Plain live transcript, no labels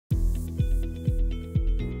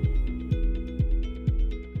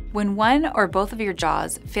When one or both of your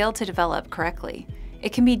jaws fail to develop correctly,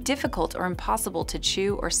 it can be difficult or impossible to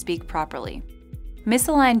chew or speak properly.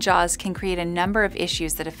 Misaligned jaws can create a number of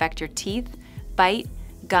issues that affect your teeth, bite,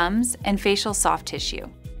 gums, and facial soft tissue.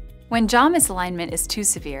 When jaw misalignment is too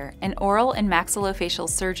severe, an oral and maxillofacial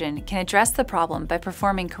surgeon can address the problem by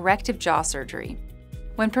performing corrective jaw surgery.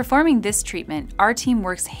 When performing this treatment, our team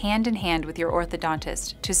works hand in hand with your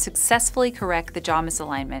orthodontist to successfully correct the jaw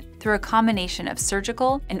misalignment through a combination of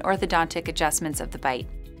surgical and orthodontic adjustments of the bite.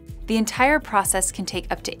 The entire process can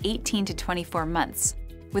take up to 18 to 24 months,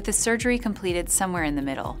 with the surgery completed somewhere in the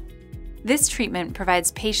middle. This treatment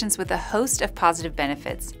provides patients with a host of positive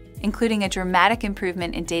benefits, including a dramatic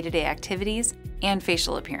improvement in day-to-day activities and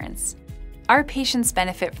facial appearance. Our patients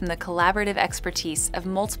benefit from the collaborative expertise of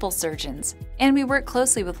multiple surgeons, and we work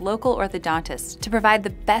closely with local orthodontists to provide the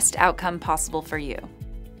best outcome possible for you.